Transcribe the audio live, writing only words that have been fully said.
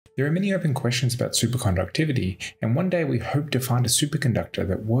There are many open questions about superconductivity, and one day we hope to find a superconductor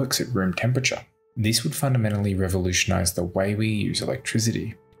that works at room temperature. This would fundamentally revolutionize the way we use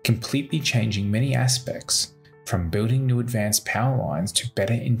electricity, completely changing many aspects, from building new advanced power lines to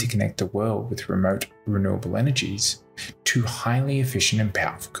better interconnect the world with remote renewable energies, to highly efficient and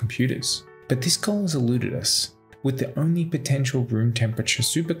powerful computers. But this goal has eluded us, with the only potential room temperature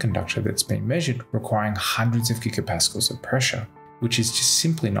superconductor that's been measured requiring hundreds of gigapascals of pressure, which is just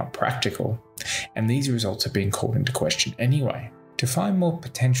simply not practical, and these results are being called into question anyway. To find more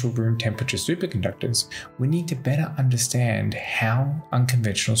potential room temperature superconductors, we need to better understand how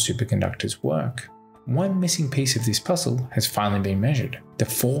unconventional superconductors work. One missing piece of this puzzle has finally been measured, the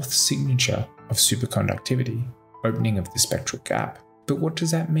fourth signature of superconductivity, opening of the spectral gap. But what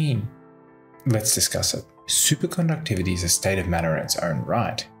does that mean? Let's discuss it. Superconductivity is a state of matter in its own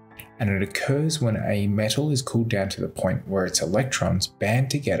right, and it occurs when a metal is cooled down to the point where its electrons band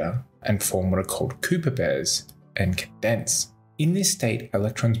together and form what are called Cooper pairs and condense. In this state,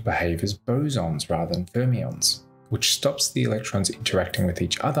 electrons behave as bosons rather than fermions, which stops the electrons interacting with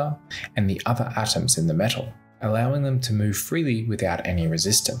each other and the other atoms in the metal, allowing them to move freely without any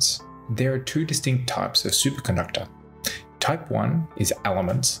resistance. There are two distinct types of superconductor. Type 1 is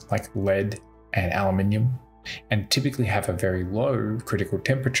elements like lead and aluminium, and typically have a very low critical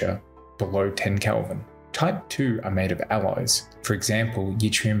temperature, below 10 Kelvin. Type 2 are made of alloys, for example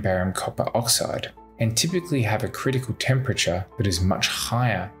yttrium barium copper oxide, and typically have a critical temperature that is much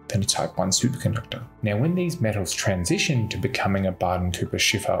higher than a type 1 superconductor. Now when these metals transition to becoming a Bardeen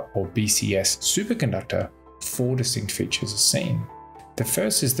Schrieffer or BCS superconductor, four distinct features are seen. The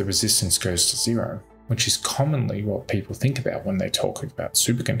first is the resistance goes to zero, which is commonly what people think about when they talk about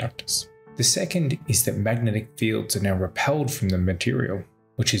superconductors. The second is that magnetic fields are now repelled from the material,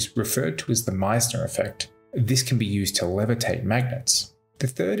 which is referred to as the Meisner effect. This can be used to levitate magnets. The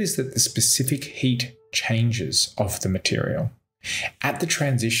third is that the specific heat changes of the material. At the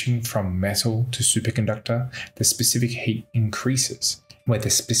transition from metal to superconductor, the specific heat increases, where the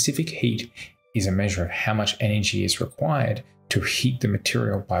specific heat is a measure of how much energy is required to heat the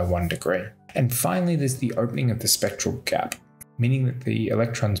material by 1 degree. And finally, there's the opening of the spectral gap, meaning that the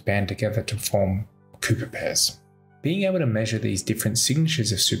electrons band together to form Cooper pairs. Being able to measure these different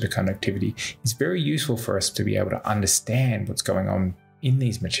signatures of superconductivity is very useful for us to be able to understand what's going on in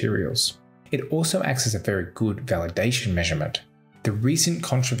these materials. It also acts as a very good validation measurement. The recent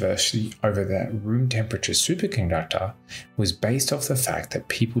controversy over the room temperature superconductor was based off the fact that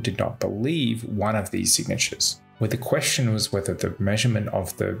people did not believe one of these signatures, where the question was whether the measurement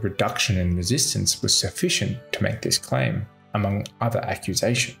of the reduction in resistance was sufficient to make this claim, among other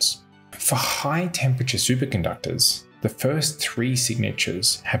accusations. For high temperature superconductors, the first three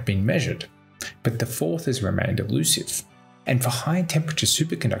signatures have been measured, but the fourth has remained elusive. And for high temperature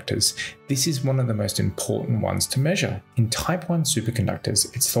superconductors, this is one of the most important ones to measure. In type 1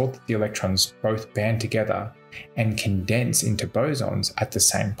 superconductors, it's thought that the electrons both band together and condense into bosons at the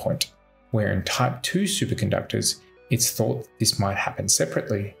same point, where in type 2 superconductors, it's thought this might happen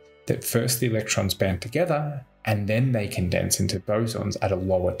separately, that first the electrons band together and then they condense into bosons at a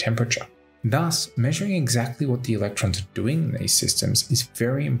lower temperature. Thus, measuring exactly what the electrons are doing in these systems is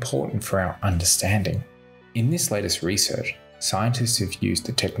very important for our understanding. In this latest research, scientists have used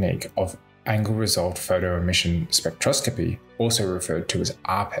the technique of angle-resolved photoemission spectroscopy, also referred to as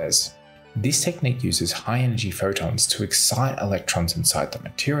ARPES. This technique uses high-energy photons to excite electrons inside the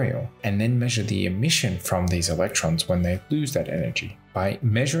material, and then measure the emission from these electrons when they lose that energy. By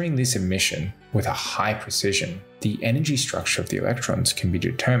measuring this emission with a high precision, the energy structure of the electrons can be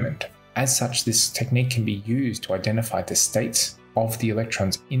determined. As such, this technique can be used to identify the states of the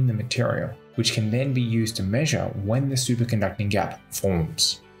electrons in the material, which can then be used to measure when the superconducting gap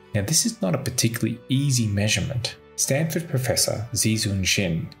forms. Now, this is not a particularly easy measurement. Stanford professor Zizun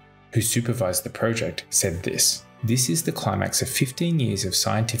Shin, who supervised the project, said this: "This is the climax of 15 years of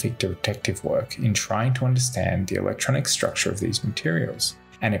scientific detective work in trying to understand the electronic structure of these materials,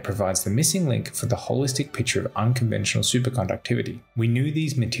 and it provides the missing link for the holistic picture of unconventional superconductivity. We knew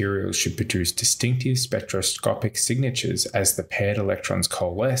these materials should produce distinctive spectroscopic signatures as the paired electrons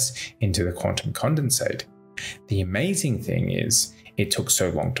coalesce into the quantum condensate. The amazing thing is, it took so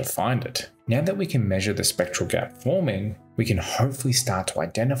long to find it. Now that we can measure the spectral gap forming, we can hopefully start to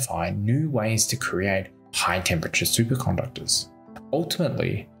identify new ways to create high-temperature superconductors."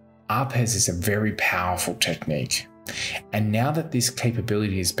 Ultimately, ARPES is a very powerful technique, and now that this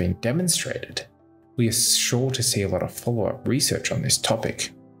capability has been demonstrated, we are sure to see a lot of follow-up research on this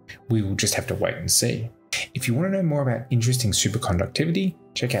topic. We will just have to wait and see. If you want to know more about interesting superconductivity,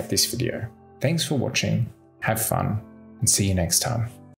 check out this video. Thanks for watching, have fun, and see you next time.